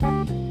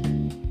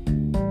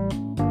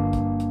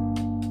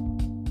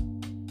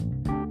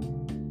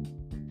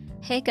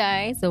Hey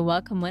guys, so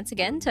welcome once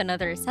again to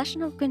another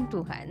session of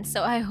Kwentuhan.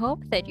 So I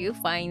hope that you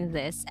find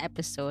this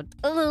episode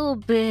a little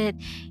bit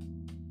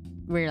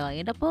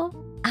relatable.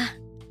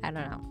 I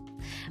don't know.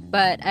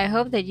 But I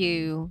hope that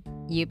you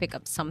pick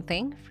up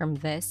something from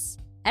this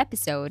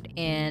episode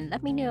and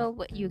let me know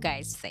what you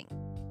guys think.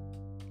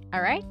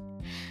 All right?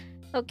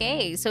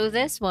 Okay, so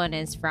this one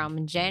is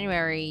from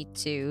January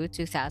to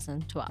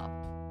 2012.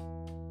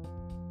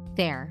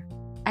 There,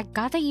 I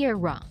got the year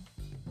wrong.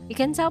 You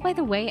can tell by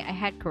the way I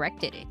had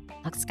corrected it.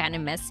 Looks kind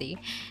of messy.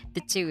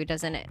 The two,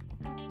 doesn't it?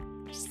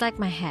 Just like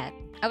my head.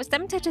 I was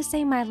tempted to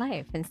say my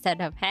life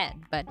instead of head,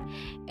 but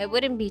it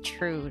wouldn't be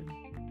true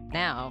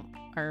now.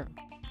 Or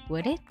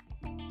would it?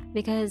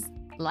 Because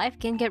life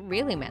can get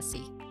really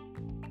messy.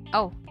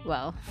 Oh,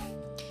 well.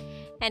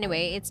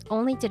 Anyway, it's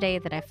only today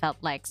that I felt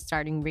like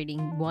starting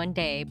reading One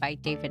Day by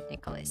David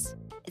Nicholas.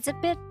 It's a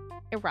bit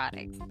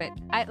erotic, but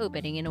eye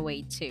opening in a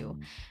way too.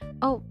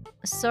 Oh,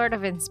 sort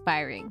of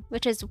inspiring,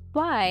 which is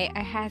why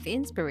I have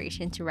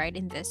inspiration to write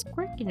in this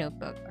quirky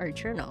notebook or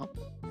journal.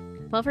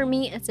 Well, for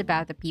me, it's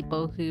about the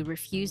people who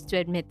refuse to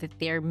admit that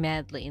they're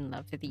madly in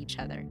love with each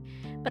other.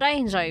 But I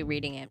enjoy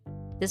reading it,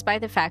 despite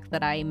the fact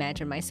that I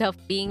imagine myself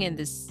being in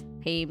this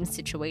same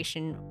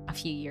situation a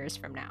few years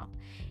from now.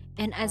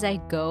 And as I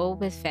go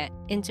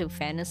into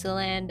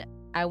Fantasyland,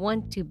 I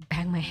want to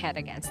bang my head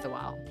against the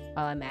wall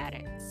while I'm at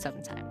it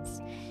sometimes.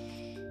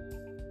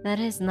 That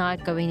is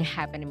not going to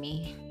happen to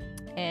me,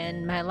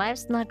 and my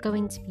life's not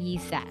going to be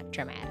that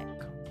dramatic.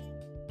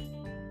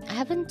 I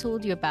haven't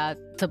told you about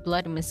the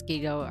blood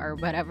mosquito or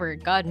whatever,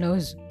 God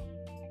knows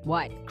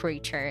what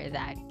creature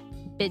that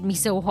bit me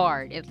so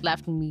hard it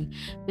left me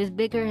with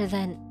bigger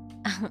than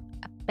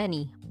a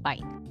penny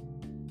bite.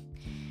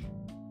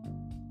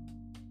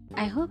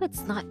 I hope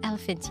it's not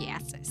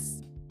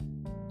elephantiasis.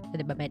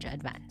 Di ba medyo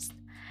advanced?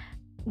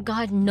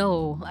 God,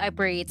 no. I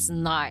pray it's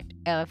not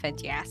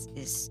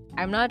elephantiasis.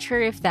 I'm not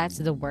sure if that's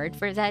the word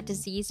for that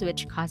disease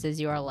which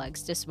causes your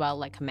legs to swell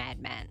like a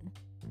madman.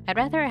 I'd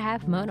rather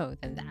have mono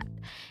than that.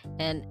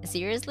 And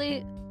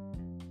seriously,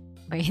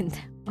 wait,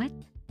 what?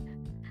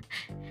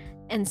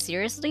 And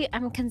seriously,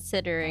 I'm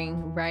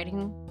considering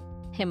writing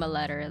him a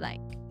letter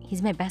like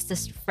he's my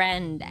bestest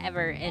friend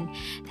ever and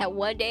that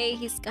one day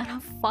he's gonna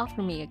fall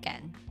for me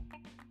again.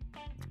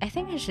 I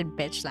think I should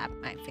bitch slap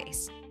my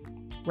face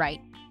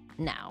right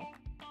now.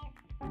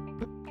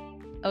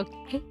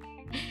 Okay.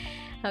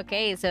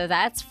 Okay, so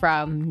that's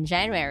from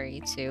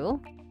January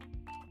 2.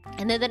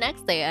 And then the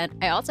next day,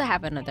 I also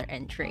have another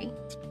entry.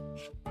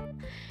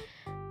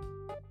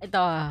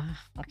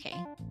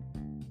 Okay.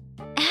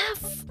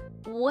 F!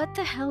 What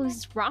the hell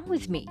is wrong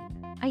with me?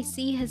 I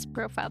see his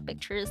profile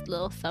picture's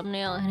little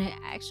thumbnail and I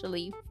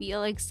actually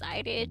feel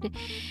excited.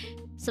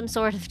 Some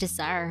sort of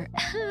desire.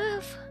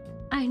 F!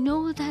 I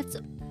know that's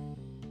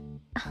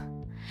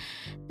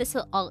this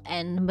will all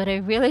end, but I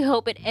really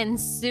hope it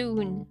ends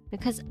soon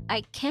because I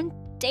can't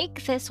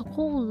take this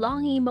whole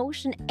long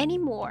emotion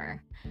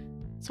anymore.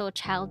 So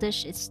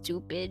childish, it's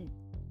stupid.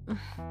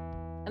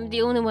 I'm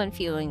the only one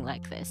feeling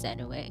like this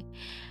anyway.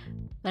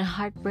 When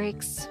heart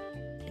breaks,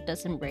 it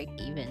doesn't break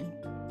even.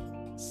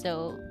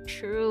 So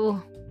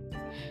true.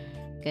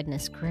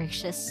 Goodness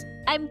gracious.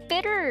 I'm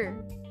bitter.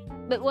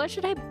 But what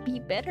should I be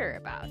bitter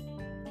about?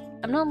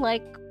 I'm not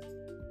like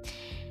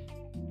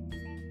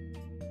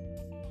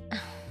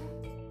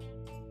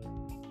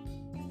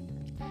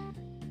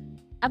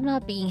I'm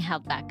not being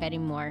held back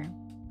anymore.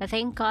 But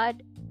thank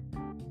God,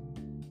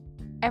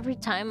 every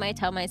time I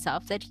tell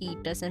myself that he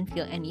doesn't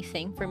feel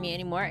anything for me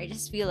anymore, I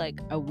just feel like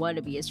I want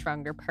to be a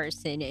stronger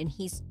person and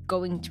he's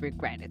going to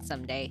regret it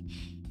someday,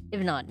 if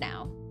not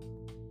now.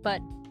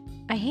 But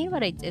I hate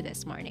what I did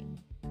this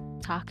morning.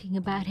 Talking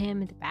about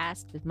him in the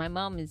past with my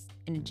mom is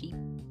in a Jeep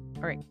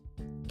or a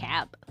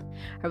cab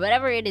or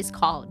whatever it is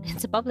called.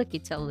 It's a public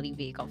utility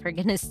vehicle, for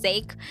goodness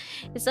sake.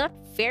 It's not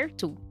fair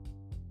to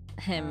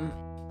him.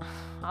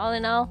 All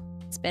in all,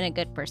 it's been a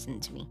good person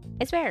to me.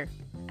 I swear,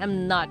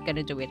 I'm not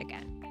gonna do it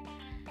again.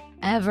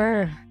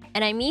 Ever.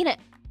 And I mean it.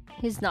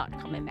 He's not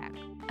coming back.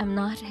 I'm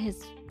not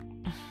his.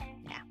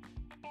 Yeah.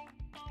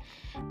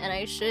 And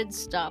I should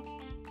stop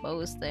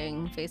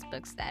posting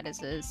Facebook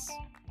statuses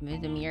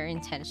with the mere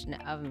intention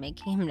of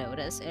making him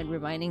notice and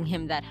reminding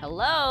him that,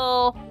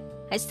 hello,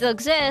 I still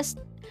exist.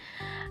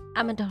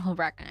 I'm a total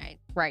wreck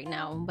right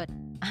now, but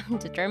I'm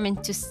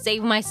determined to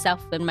save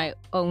myself and my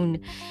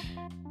own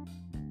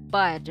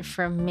butt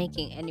from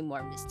making any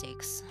more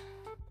mistakes.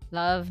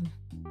 Love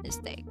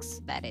mistakes,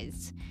 that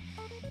is.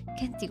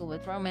 Can't deal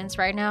with romance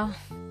right now.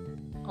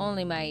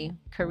 Only my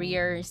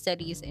career,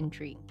 studies, and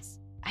dreams.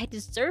 I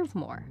deserve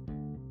more.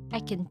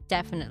 I can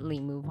definitely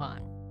move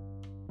on.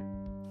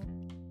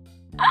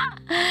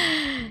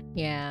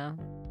 Yeah.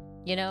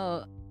 You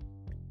know,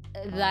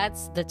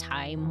 that's the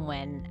time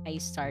when I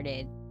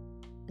started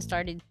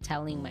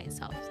telling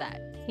myself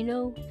that,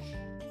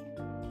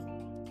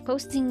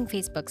 posting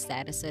Facebook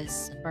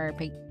statuses or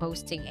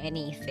posting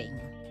anything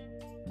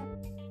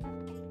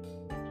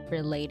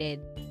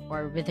related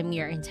or with the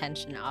mere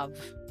intention of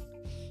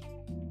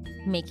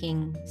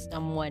making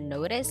someone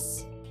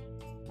notice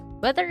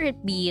whether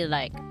it be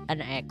like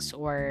an ex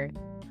or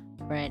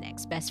an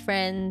ex best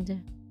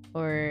friend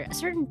or a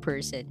certain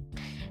person.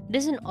 It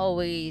doesn't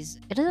always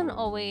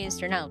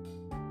turn out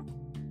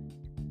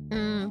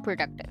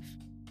productive,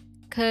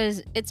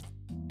 because it's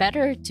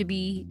better to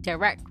be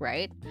direct,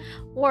 right?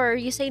 Or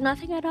you say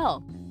nothing at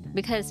all,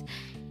 because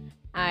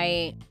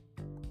I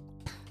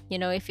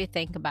if you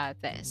think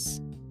about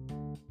this,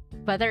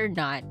 whether or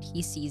not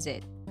he sees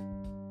it,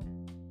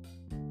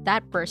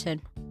 that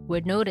person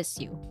would notice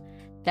you.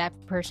 That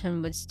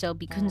person would still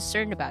be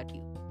concerned about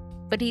you.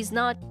 But he's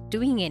not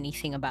doing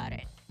anything about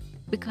it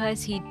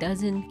because he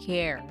doesn't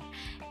care.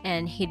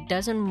 And he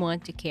doesn't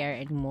want to care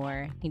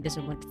anymore. He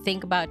doesn't want to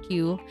think about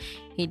you.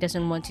 He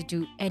doesn't want to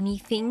do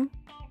anything.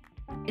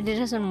 He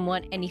doesn't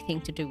want anything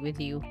to do with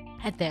you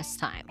at this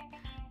time.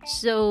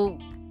 So,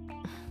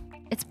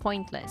 it's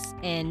pointless.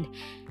 And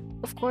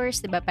of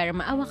course, diba, para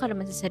maawa ka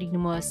naman sa sarili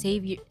mo,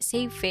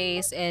 save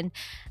face, and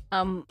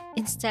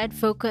instead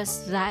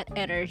focus that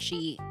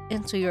energy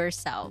into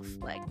yourself.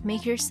 Like,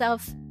 make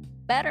yourself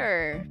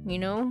better,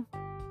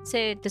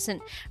 Say it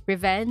doesn't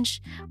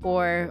revenge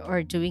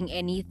or doing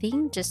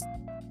anything just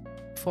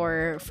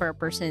for a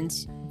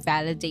person's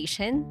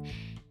validation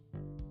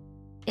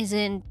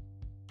isn't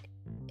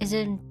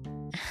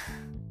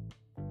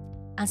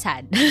ang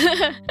sad.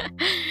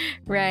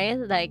 Right?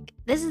 Like,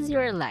 this is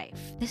your life.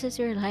 You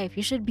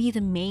should be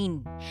the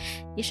main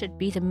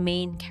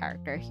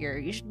character here.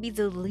 You should be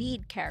the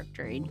lead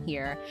character in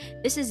here.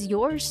 This is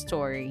your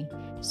story.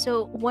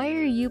 So why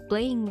are you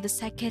playing the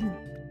second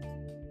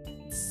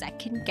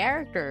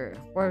character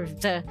or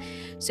the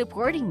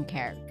supporting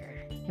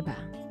character? Diba?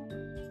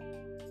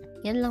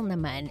 Yan lang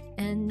naman.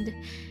 And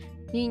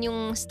yun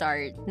yung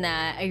start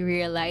na I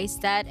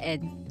realized that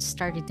and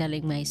started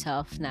telling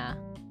myself na,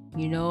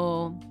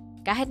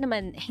 kahit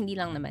naman, hindi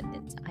lang naman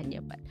din sa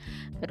kanya,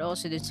 but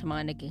also din sa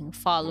mga naging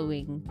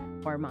following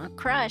or mga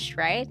crush,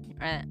 right?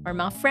 Or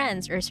mga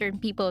friends or certain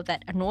people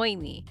that annoy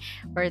me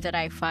or that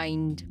I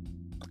find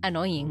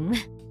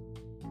annoying.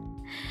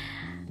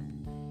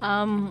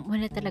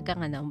 Wala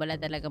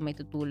talagang may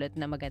tutulot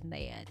na maganda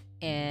yan.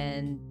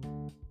 And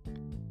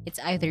it's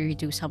either you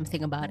do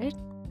something about it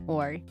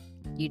or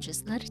you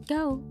just let it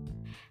go.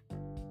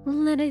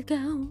 Let it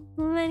go.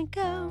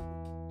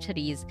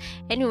 Charis.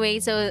 Anyway,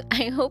 so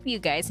I hope you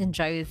guys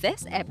enjoy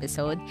this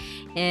episode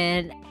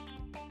and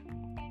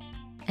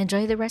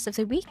enjoy the rest of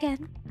the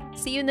weekend.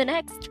 See you in the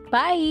next.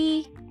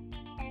 Bye!